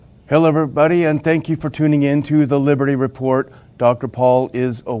Hello, everybody, and thank you for tuning in to the Liberty Report. Dr. Paul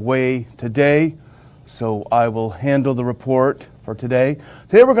is away today, so I will handle the report for today.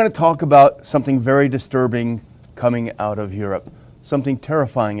 Today we're going to talk about something very disturbing coming out of Europe, something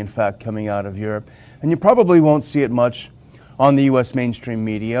terrifying, in fact, coming out of Europe. And you probably won't see it much on the U.S. mainstream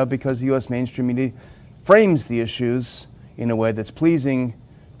media because the U.S. mainstream media frames the issues in a way that's pleasing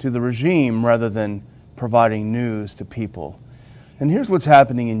to the regime rather than providing news to people. And here's what's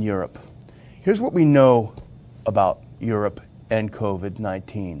happening in Europe. Here's what we know about Europe and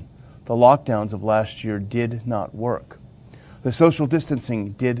COVID-19. The lockdowns of last year did not work. The social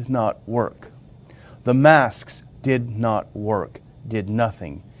distancing did not work. The masks did not work, did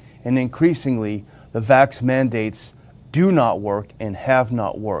nothing. And increasingly, the vax mandates do not work and have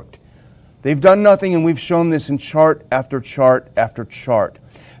not worked. They've done nothing, and we've shown this in chart after chart after chart.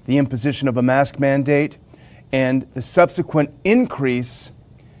 The imposition of a mask mandate and the subsequent increase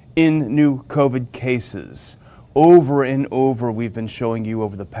in new COVID cases. Over and over, we've been showing you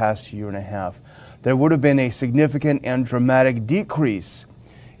over the past year and a half. There would have been a significant and dramatic decrease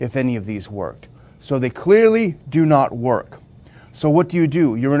if any of these worked. So they clearly do not work. So what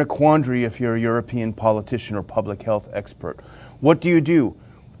do? You're in a quandary if you're a European politician or public health expert. What do? Do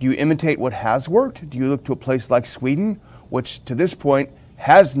you imitate what has worked? Do you look to a place like Sweden, which to this point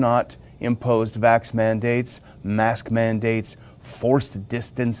has not imposed vax mandates, mask mandates, forced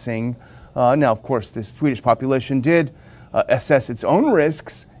distancing? Now, of course, the Swedish population did assess its own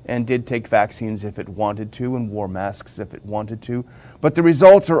risks and did take vaccines if it wanted to and wore masks if it wanted to. But the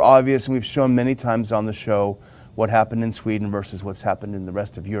results are obvious, and we've shown many times on the show what happened in Sweden versus what's happened in the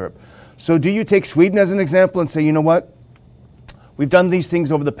rest of Europe. So do you take Sweden as an example and say, you know what? We've done these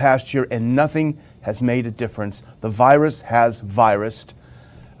things over the past year and nothing has made a difference. The virus has virused,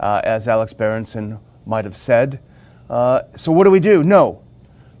 as Alex Berenson might have said. So what do? No,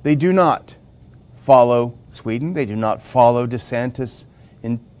 they do not follow Sweden. They do not follow DeSantis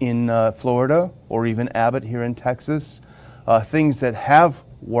in Florida or even Abbott here in Texas. Things that have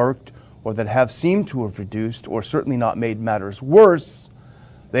worked or that have seemed to have reduced or certainly not made matters worse,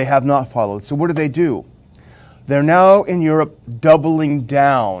 they have not followed. So what do? They're now in Europe doubling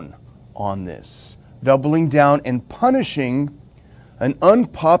down on this, doubling down and punishing an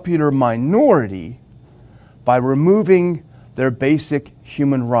unpopular minority by removing their basic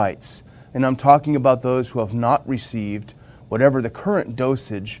human rights. And I'm talking about those who have not received whatever the current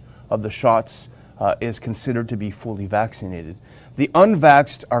dosage of the shots is considered to be fully vaccinated. The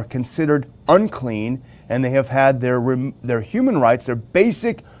unvaxxed are considered unclean, and they have had their human rights, their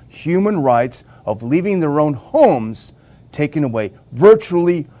basic human rights of leaving their own homes taken away,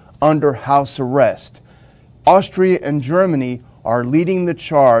 virtually under house arrest. Austria and Germany are leading the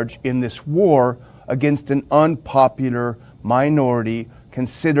charge in this war against an unpopular minority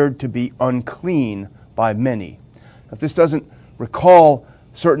considered to be unclean by many. If this doesn't recall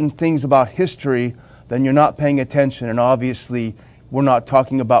certain things about history, then you're not paying attention. And obviously, we're not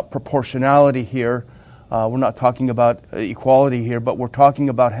talking about proportionality here. We're not talking about equality here, but we're talking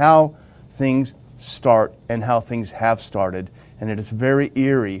about how things start and how things have started. And it is very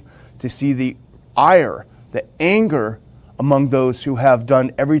eerie to see the ire, the anger among those who have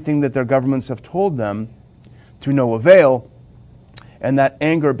done everything that their governments have told them to no avail, and that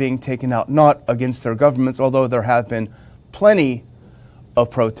anger being taken out not against their governments, although there have been plenty of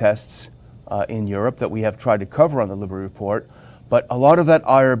protests in Europe that we have tried to cover on the Liberty Report, but a lot of that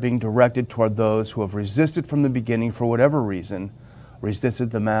ire being directed toward those who have resisted from the beginning for whatever reason, resisted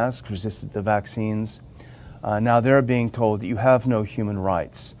the masks, resisted the vaccines. Now they're being told that you have no human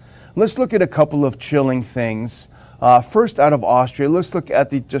rights. Let's look at a couple of chilling things. First, out of Austria, let's look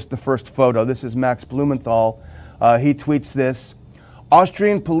at just the first photo. This is Max Blumenthal. He tweets this: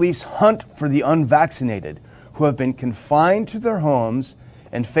 Austrian police hunt for the unvaccinated who have been confined to their homes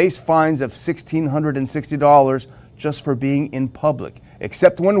and face fines of $1,660 just for being in public,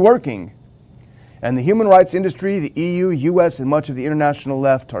 except when working. And the human rights industry, the EU, US, and much of the international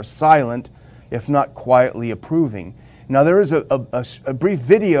left are silent, if not quietly approving. Now, there is a brief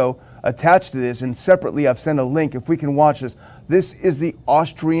video attached to this, and separately I've sent a link if we can watch this. This is the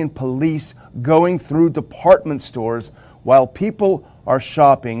Austrian police going through department stores while people are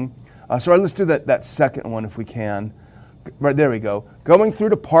shopping. Sorry, let's do that second one if we can. Right, there we go. Going through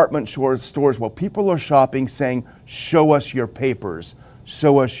department stores while people are shopping, saying, show us your papers,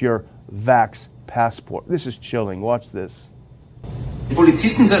 show us your vax passport. This is chilling. Watch this. Die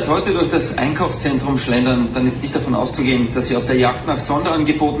Polizisten seit heute durch das Einkaufszentrum schlendern, dann ist nicht davon auszugehen, dass sie auf der Jagd nach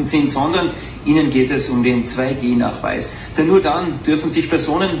Sonderangeboten sind, sondern ihnen geht es den 2G-Nachweis. Denn nur dann dürfen sich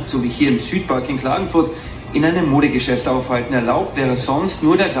Personen, so wie hier im Südpark in Klagenfurt, in einem Modegeschäft aufhalten. Erlaubt wäre sonst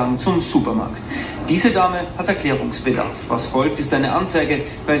nur der Gang zum Supermarkt. Diese Dame hat Erklärungsbedarf. Was folgt, ist eine Anzeige,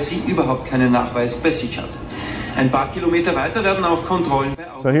 weil sie überhaupt keinen Nachweis bei sich hat. Ein paar Kilometer weiter werden auch Kontrollen bei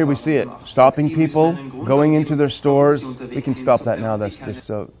Autos. So here we see it, stopping people, going into their stores. We can stop that now,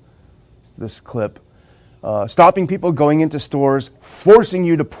 this clip. Stopping people going into stores, forcing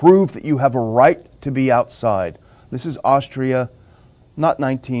you to prove that you have a right to be outside. This is Austria, not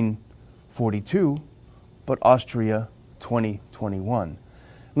 1942, but Austria 2021. And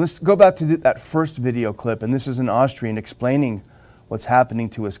let's go back to that first video clip, and this is an Austrian explaining what's happening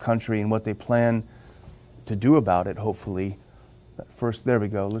to his country and what they plan to do about it, hopefully. First, there we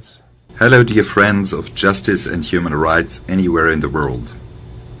go. Hello, dear friends of justice and human rights anywhere in the world.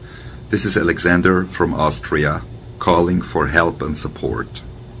 This is Alexander from Austria, calling for help and support.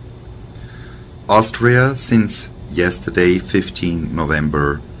 Austria, since yesterday, 15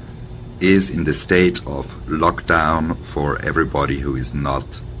 November, is in the state of lockdown for everybody who is not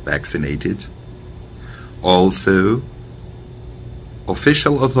vaccinated. Also,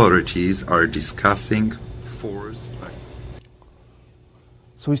 official authorities are discussing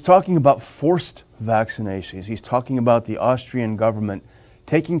So he's talking about forced vaccinations. He's talking about the Austrian government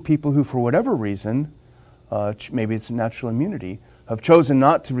taking people who, for whatever reason, maybe it's natural immunity, have chosen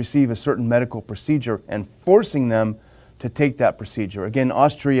not to receive a certain medical procedure and forcing them to take that procedure. Again,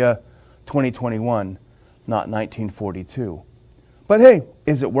 Austria 2021, not 1942. But hey,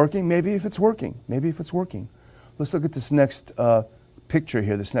 is it working? Maybe if it's working. Maybe if it's working. Let's look at this next picture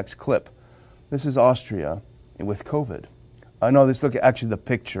here, this next clip. This is Austria with COVID. No, let's look at actually the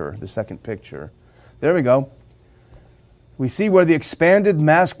picture, the second picture. There we go. We see where the expanded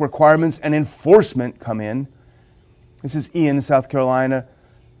mask requirements and enforcement come in. This is Ian in South Carolina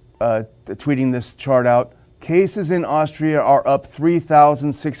tweeting this chart out. Cases in Austria are up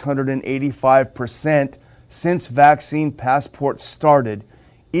 3,685% since vaccine passports started,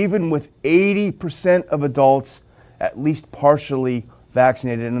 even with 80% of adults at least partially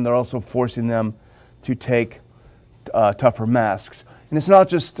vaccinated, and they're also forcing them to take tougher masks. And it's not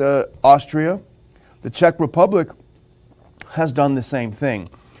just Austria. The Czech Republic has done the same thing.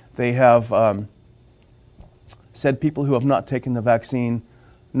 They have said people who have not taken the vaccine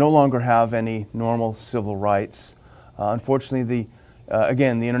no longer have any normal civil rights. Unfortunately,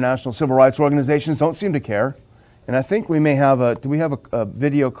 again, the international civil rights organizations don't seem to care. And I think we may have do we have a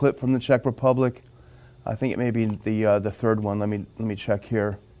video clip from the Czech Republic? I think it may be the third one. Let me check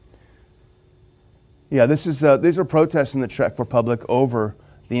here. Yeah, these are protests in the Czech Republic over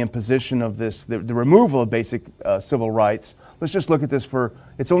the imposition of this, the removal of basic civil rights. Let's just look at this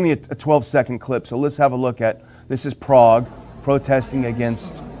it's only a 12-second clip, so let's have a look at, this is Prague protesting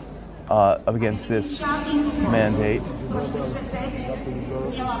against this mandate.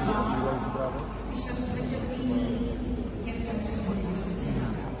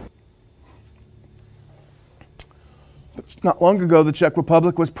 But not long ago, the Czech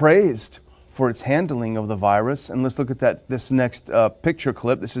Republic was praised for its handling of the virus. And let's look at this next picture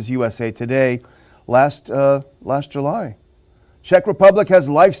clip. This is USA Today, last July. Czech Republic has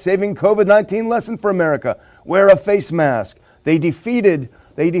life-saving COVID-19 lesson for America. Wear a face mask. They defeated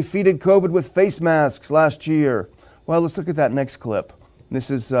COVID with face masks last year. Well, let's look at that next clip. This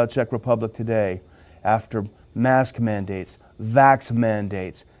is Czech Republic today, after mask mandates, vax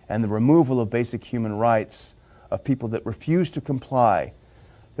mandates, and the removal of basic human rights of people that refuse to comply.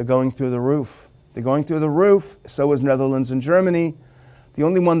 They're going through the roof. They're going through the roof. So is Netherlands and Germany. The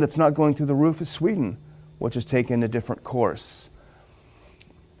only one that's not going through the roof is Sweden, which has taken a different course.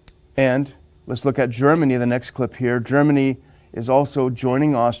 And let's look at Germany, the next clip here. Germany is also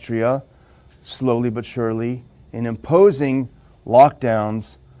joining Austria, slowly but surely, in imposing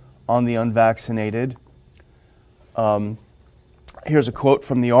lockdowns on the unvaccinated. Here's a quote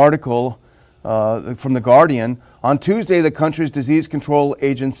from the article from The Guardian. On Tuesday, the country's disease control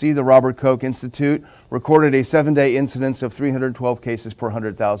agency, the Robert Koch Institute, recorded a 7-day incidence of 312 cases per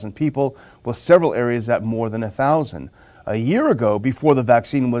 100,000 people, with several areas at more than 1,000. A year ago, before the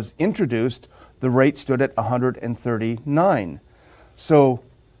vaccine was introduced, the rate stood at 139. So,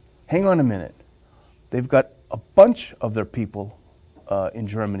 hang on a minute. They've got a bunch of their people in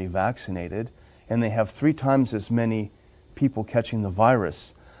Germany vaccinated, and they have 3 times as many people catching the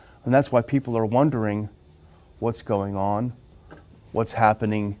virus. And that's why people are wondering what's going on, what's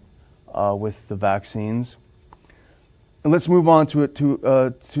happening with the vaccines. And let's move on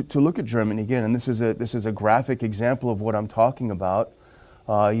to look at Germany again. And this is a graphic example of what I'm talking about.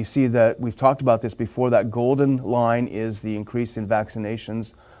 You see that we've talked about this before. That golden line is the increase in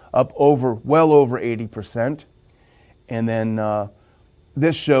vaccinations, up well over 80%. And then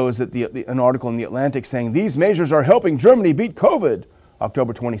this shows that an article in The Atlantic saying these measures are helping Germany beat COVID,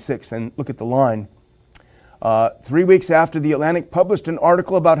 October 26th. And look at the line. 3 weeks after The Atlantic published an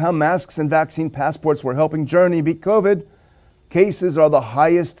article about how masks and vaccine passports were helping Germany beat COVID, cases are the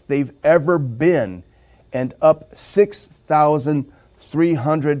highest they've ever been and up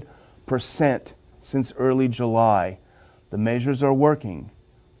 6,300% since early July. The measures are working.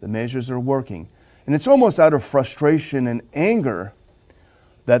 The measures are working. And it's almost out of frustration and anger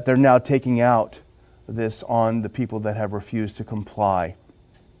that they're now taking out this on the people that have refused to comply.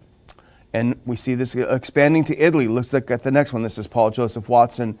 And we see this expanding to Italy. Let's look at the next one. This is Paul Joseph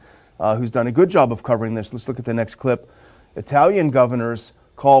Watson, who's done a good job of covering this. Let's look at the next clip. Italian governors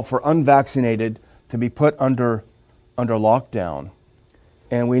call for unvaccinated to be put under lockdown.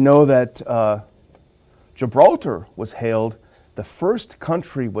 And we know that Gibraltar was hailed the first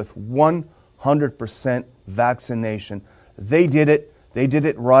country with 100% vaccination. They did it. They did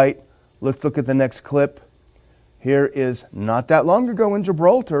it right. Let's look at the next clip. Here is not that long ago in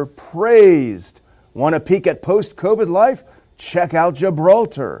Gibraltar, praised. Want a peek at post-COVID life? Check out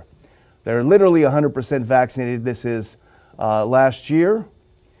Gibraltar. They're literally 100% vaccinated. This is last year.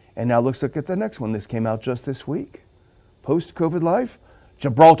 And now let's look at the next one. This came out just this week. Post-COVID life,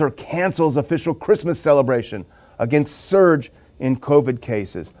 Gibraltar cancels official Christmas celebration against surge in COVID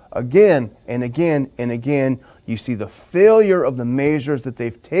cases. Again and again and again, you see the failure of the measures that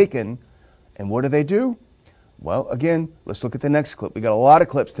they've taken. And what do? Well, again, let's look at the next clip. We got a lot of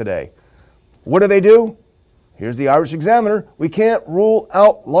clips today. What do? Here's the Irish Examiner. We can't rule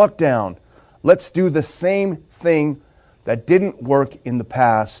out lockdown. Let's do the same thing that didn't work in the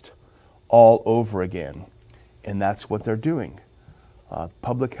past all over again. And that's what they're doing.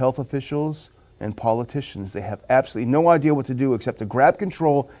 Public health officials and politicians, they have absolutely no idea what to do except to grab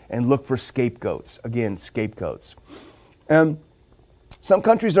control and look for scapegoats. Again, scapegoats. And some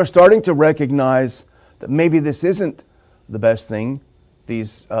countries are starting to recognize that maybe this isn't the best thing.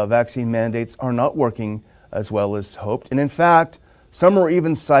 These vaccine mandates are not working as well as hoped. And in fact, some are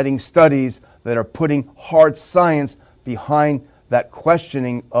even citing studies that are putting hard science behind that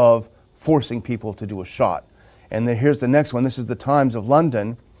questioning of forcing people to do a shot. And then here's the next one. This is the Times of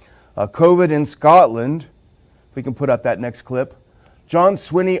London. COVID in Scotland. If we can put up that next clip. John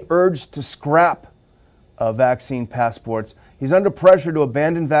Swinney urged to scrap vaccine passports. He's under pressure to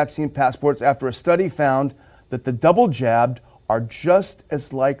abandon vaccine passports after a study found that the double-jabbed are just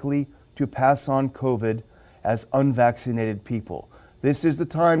as likely to pass on COVID as unvaccinated people. This is the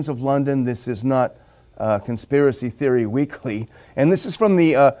Times of London. This is not Conspiracy Theory Weekly. And this is from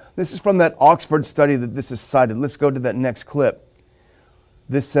that Oxford study that this is cited. Let's go to that next clip.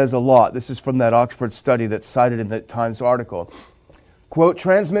 This says a lot. This is from that Oxford study that's cited in the Times article. Quote,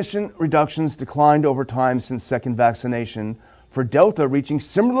 transmission reductions declined over time since second vaccination, for Delta reaching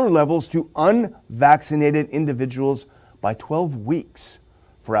similar levels to unvaccinated individuals by 12 weeks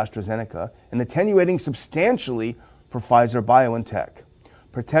for AstraZeneca and attenuating substantially for Pfizer-BioNTech.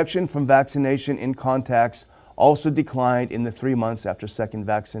 Protection from vaccination in contacts also declined in the 3 months after second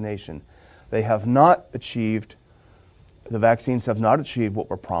vaccination. The vaccines have not achieved what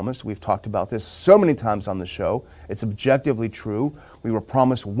were promised. We've talked about this so many times on the show. It's objectively true. We were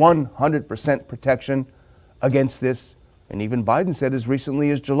promised 100% protection against this. And even Biden said as recently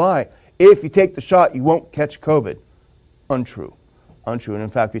as July, if you take the shot, you won't catch COVID. Untrue. Untrue. And in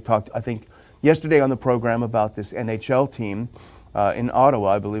fact, we talked, I think, yesterday on the program about this NHL team in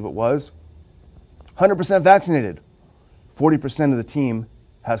Ottawa, I believe it was. 100% vaccinated. 40% of the team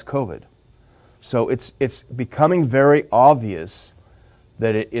has COVID. So it's becoming very obvious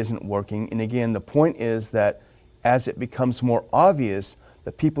that it isn't working. And again, the point is that as it becomes more obvious,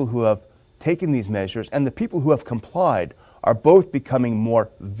 the people who have taken these measures and the people who have complied are both becoming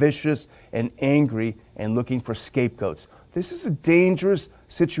more vicious and angry and looking for scapegoats. This is a dangerous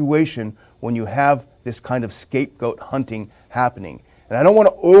situation when you have this kind of scapegoat hunting happening. And I don't want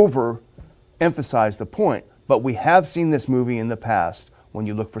to overemphasize the point, but we have seen this movie in the past when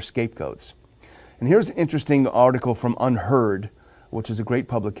you look for scapegoats. And here's an interesting article from Unheard, which is a great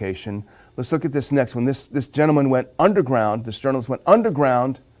publication. Let's look at this next one. This gentleman went underground, this journalist went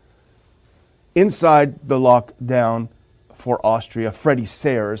underground inside the lockdown for Austria, Freddie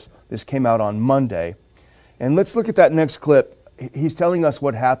Sayers. This came out on Monday. And let's look at that next clip. He's telling us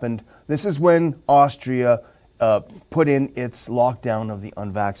what happened. This is when Austria put in its lockdown of the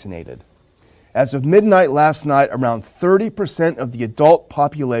unvaccinated. As of midnight last night, around 30% of the adult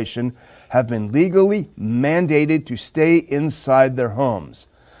population have been legally mandated to stay inside their homes.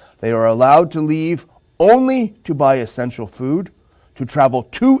 They are allowed to leave only to buy essential food, to travel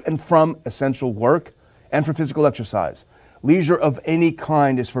to and from essential work, and for physical exercise. Leisure of any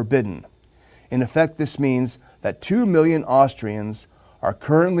kind is forbidden. In effect, this means that 2 million Austrians are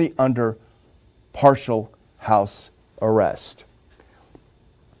currently under partial house arrest.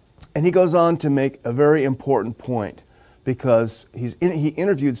 And he goes on to make a very important point, because he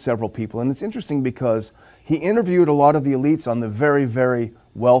interviewed several people. And it's interesting because he interviewed a lot of the elites on the very, very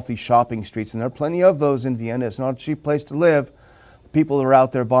wealthy shopping streets. And there are plenty of those in Vienna. It's not a cheap place to live. People are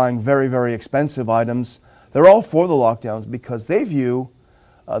out there buying very, very expensive items. They're all for the lockdowns because they view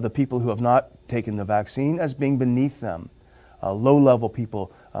the people who have not taken the vaccine as being beneath them. Low-level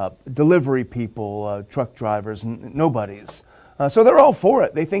people, delivery people, truck drivers, nobodies. So they're all for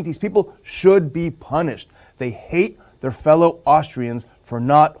it. They think these people should be punished. They hate their fellow Austrians for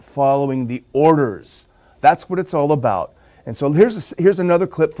not following the orders. That's what it's all about. And so here's another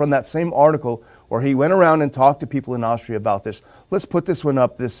clip from that same article where he went around and talked to people in Austria about this. Let's put this one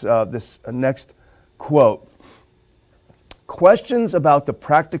up, this next quote. Questions about the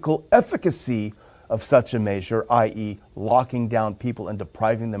practical efficacy of such a measure, i.e. locking down people and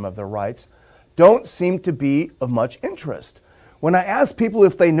depriving them of their rights, don't seem to be of much interest. When I ask people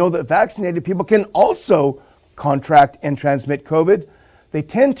if they know that vaccinated people can also contract and transmit COVID, they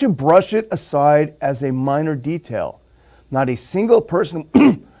tend to brush it aside as a minor detail. Not a single person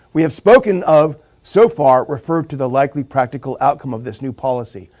we have spoken of so far referred to the likely practical outcome of this new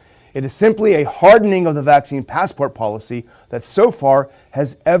policy. It is simply a hardening of the vaccine passport policy that so far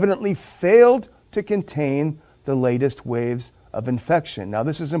has evidently failed to contain the latest waves of infection. Now,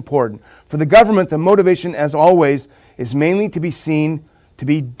 this is important. For the government, the motivation, as always, is mainly to be seen to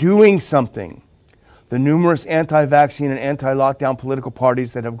be doing something. The numerous anti-vaccine and anti-lockdown political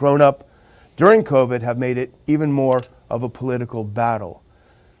parties that have grown up during COVID have made it even more of a political battle.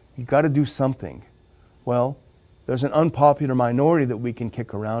 You've got to do something. Well, there's an unpopular minority that we can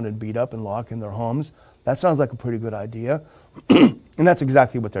kick around and beat up and lock in their homes. That sounds like a pretty good idea. And that's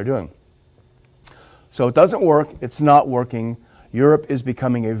exactly what they're doing. So it doesn't work. It's not working. Europe is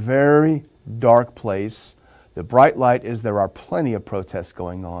becoming a very dark place. The bright light is there are plenty of protests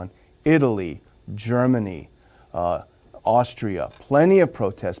going on. Italy, Germany, Austria, plenty of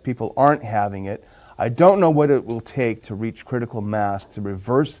protests. People aren't having it. I don't know what it will take to reach critical mass to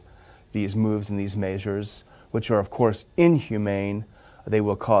reverse these moves and these measures, which are, of course, inhumane. They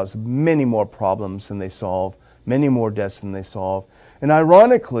will cause many more problems than they solve, many more deaths than they solve. And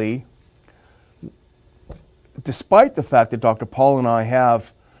ironically, despite the fact that Dr. Paul and I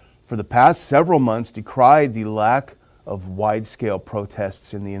have, for the past several months, decried the lack of wide-scale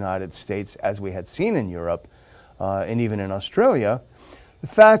protests in the United States as we had seen in Europe and even in Australia, the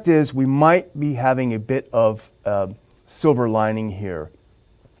fact is we might be having a bit of silver lining here.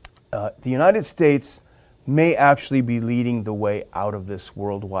 The United States may actually be leading the way out of this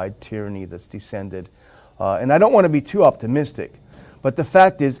worldwide tyranny that's descended. And I don't want to be too optimistic, but the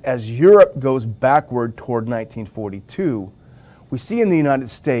fact is, as Europe goes backward toward 1942, we see in the United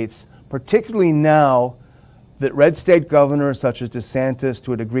States, particularly now that red state governors such as DeSantis,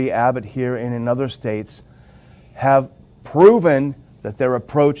 to a degree Abbott here and in other states, have proven that their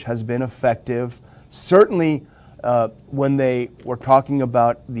approach has been effective. Certainly when they were talking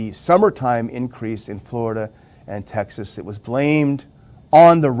about the summertime increase in Florida and Texas, it was blamed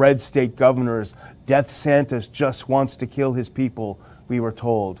on the red state governors. DeSantis just wants to kill his people, we were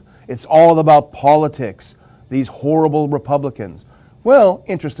told. It's all about politics, these horrible Republicans. Well,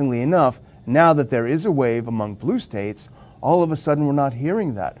 interestingly enough, now that there is a wave among blue states, all of a sudden we're not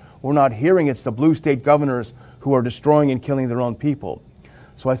hearing that. We're not hearing it's the blue state governors who are destroying and killing their own people.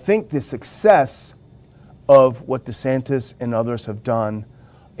 So I think the success of what DeSantis and others have done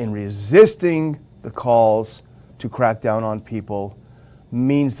in resisting the calls to crack down on people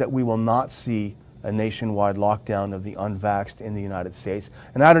means that we will not see a nationwide lockdown of the unvaxxed in the United States.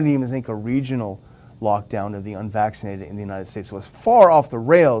 And I don't even think a regional lockdown of the unvaccinated in the United States. So as far off the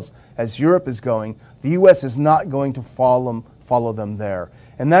rails as Europe is going, the U.S. is not going to follow them there.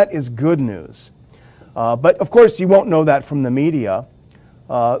 And that is good news. But of course, you won't know that from the media.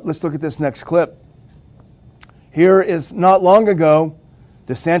 Let's look at this next clip. Here is not long ago,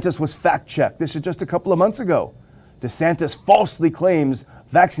 DeSantis was fact-checked. This is just a couple of months ago. DeSantis falsely claims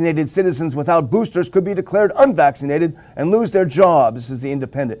vaccinated citizens without boosters could be declared unvaccinated and lose their jobs. This is the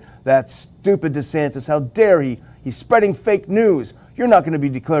Independent. That stupid DeSantis, how dare he? He's spreading fake news. You're not going to be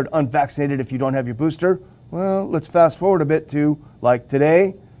declared unvaccinated if you don't have your booster. Well, let's fast forward a bit to, like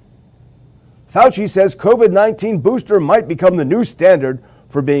today. Fauci says COVID-19 booster might become the new standard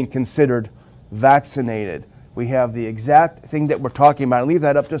for being considered vaccinated. We have the exact thing that we're talking about. I'll leave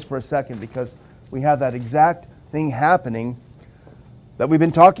that up just for a second because we have that exact thing happening that we've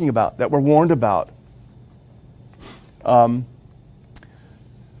been talking about, that we're warned about. So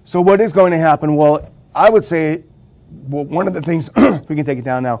what is going to happen? Well, I would say one of the things, we can take it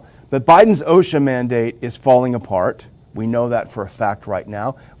down now, but Biden's OSHA mandate is falling apart. We know that for a fact right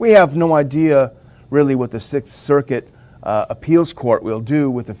now. We have no idea really what the Sixth Circuit Appeals Court will do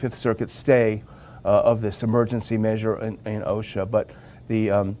with the Fifth Circuit stay of this emergency measure in OSHA. But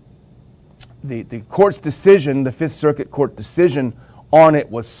the court's decision, the Fifth Circuit Court decision on it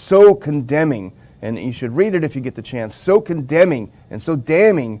was so condemning, and you should read it if you get the chance, so condemning and so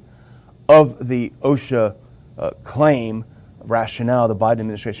damning of the OSHA claim, rationale, the Biden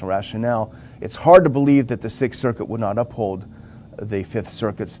administration rationale. It's hard to believe that the Sixth Circuit would not uphold the Fifth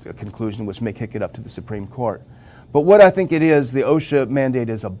Circuit's conclusion, which may kick it up to the Supreme Court. But what I think it is, the OSHA mandate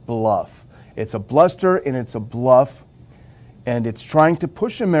is a bluff. It's a bluster and it's a bluff, and it's trying to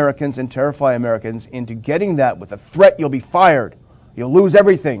push Americans and terrify Americans into getting that with a threat: you'll be fired, you'll lose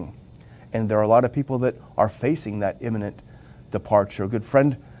everything. And there are a lot of people that are facing that imminent departure. A good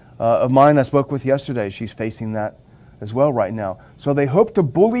friend of mine I spoke with yesterday, she's facing that as well right now. So they hope to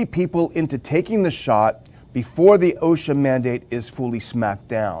bully people into taking the shot before the OSHA mandate is fully smacked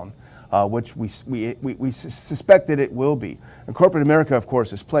down, which we suspect that it will be. And corporate America, of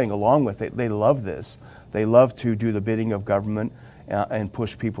course, is playing along with it. They love this. They love to do the bidding of government and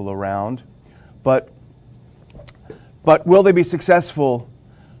push people around. But will they be successful?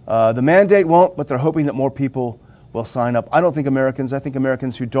 The mandate won't, but they're hoping that more people will sign up. I think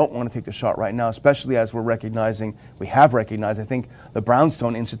Americans who don't want to take the shot right now, especially as we have recognized, I think the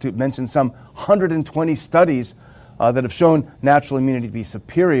Brownstone Institute mentioned some 120 studies that have shown natural immunity to be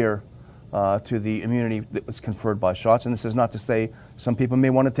superior to the immunity that was conferred by shots. And this is not to say some people may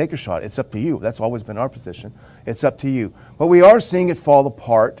want to take a shot. It's up to you. That's always been our position. It's up to you. But we are seeing it fall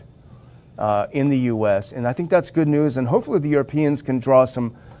apart in the U.S., and I think that's good news. And hopefully the Europeans can draw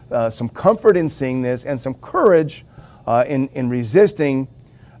some comfort in seeing this and some courage in resisting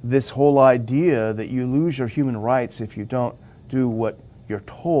this whole idea that you lose your human rights if you don't do what you're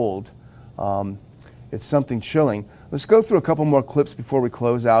told. It's something chilling. Let's go through a couple more clips before we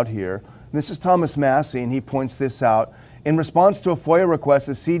close out here. This is Thomas Massie, and he points this out. In response to a FOIA request,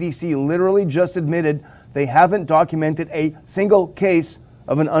 the CDC literally just admitted they haven't documented a single case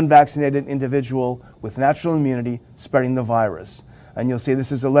of an unvaccinated individual with natural immunity spreading the virus. And you'll see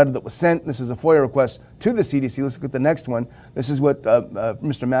this is a letter that was sent. This is a FOIA request to the CDC. Let's look at the next one. This is what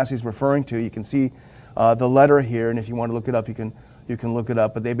Mr. Massey is referring to. You can see the letter here, and if you want to look it up, you can look it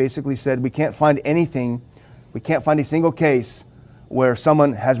up. But they basically said we can't find anything, we can't find a single case where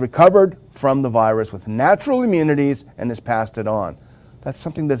someone has recovered from the virus with natural immunities and has passed it on. That's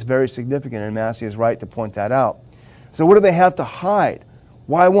something that's very significant, and Massey is right to point that out. So what do they have to hide?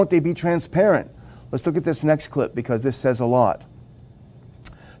 Why won't they be transparent? Let's look at this next clip because this says a lot.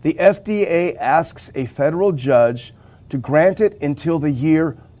 The FDA asks a federal judge to grant it until the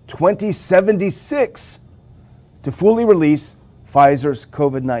year 2076 to fully release Pfizer's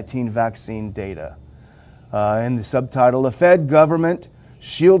COVID-19 vaccine data. In the subtitle, the Fed government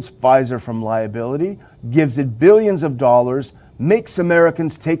shields Pfizer from liability, gives it billions of dollars, makes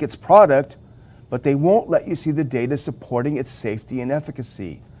Americans take its product, but they won't let you see the data supporting its safety and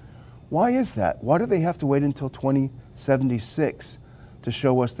efficacy. Why is that? Why do they have to wait until 2076 to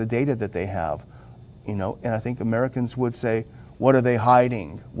show us the data that they have? And I think Americans would say, what are they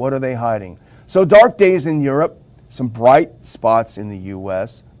hiding? What are they hiding? So dark days in Europe, some bright spots in the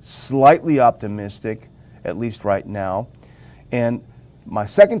U.S., slightly optimistic, at least right now. And my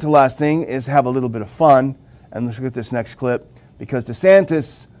second to last thing is have a little bit of fun. And let's look at this next clip, because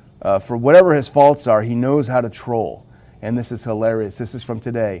DeSantis, for whatever his faults are, he knows how to troll. And this is hilarious. This is from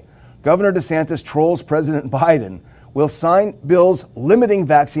today. Governor DeSantis trolls President Biden, will sign bills limiting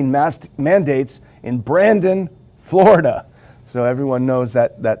vaccine mandates in Brandon, Florida. So everyone knows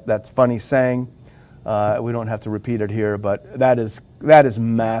that's funny saying. We don't have to repeat it here, but that is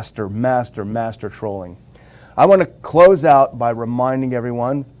master trolling. I want to close out by reminding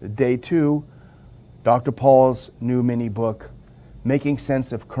everyone, day 2, Dr. Paul's new mini book, Making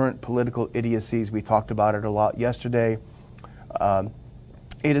Sense of Current Political Idiocies. We talked about it a lot yesterday.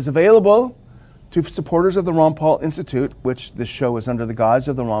 It is available to supporters of the Ron Paul Institute, which this show is under the guise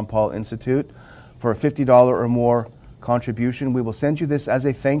of the Ron Paul Institute. For a $50 or more contribution, we will send you this as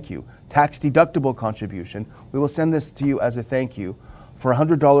a thank you. Tax-deductible contribution. We will send this to you as a thank you. For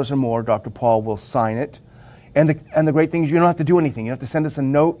 $100 or more, Dr. Paul will sign it. And the great thing is you don't have to do anything. You don't have to send us a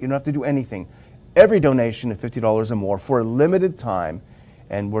note. You don't have to do anything. Every donation of $50 or more for a limited time,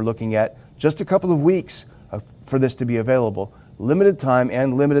 and we're looking at just a couple of weeks for this to be available, limited time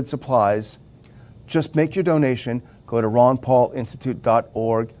and limited supplies. Just make your donation, go to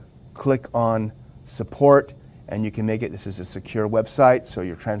ronpaulinstitute.org, click on support, and you can make it. This is a secure website, so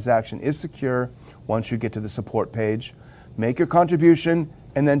your transaction is secure once you get to the support page. Make your contribution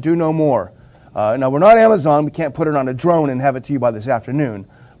and then do no more. Now, we're not Amazon. We can't put it on a drone and have it to you by this afternoon,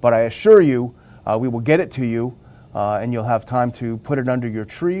 but I assure you we will get it to you, and you'll have time to put it under your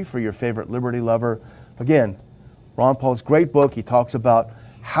tree for your favorite liberty lover. Again, Ron Paul's great book. He talks about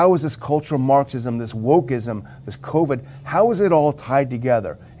how is this cultural Marxism, this wokeism, this COVID, how is it all tied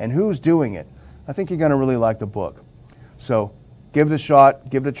together, and who's doing it? I think you're going to really like the book. So give it a shot,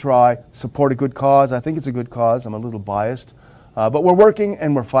 give it a try, support a good cause. I think it's a good cause. I'm a little biased. But we're working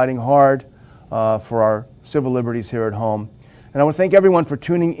and we're fighting hard for our civil liberties here at home. And I want to thank everyone for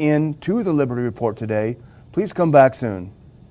tuning in to the Liberty Report today. Please come back soon.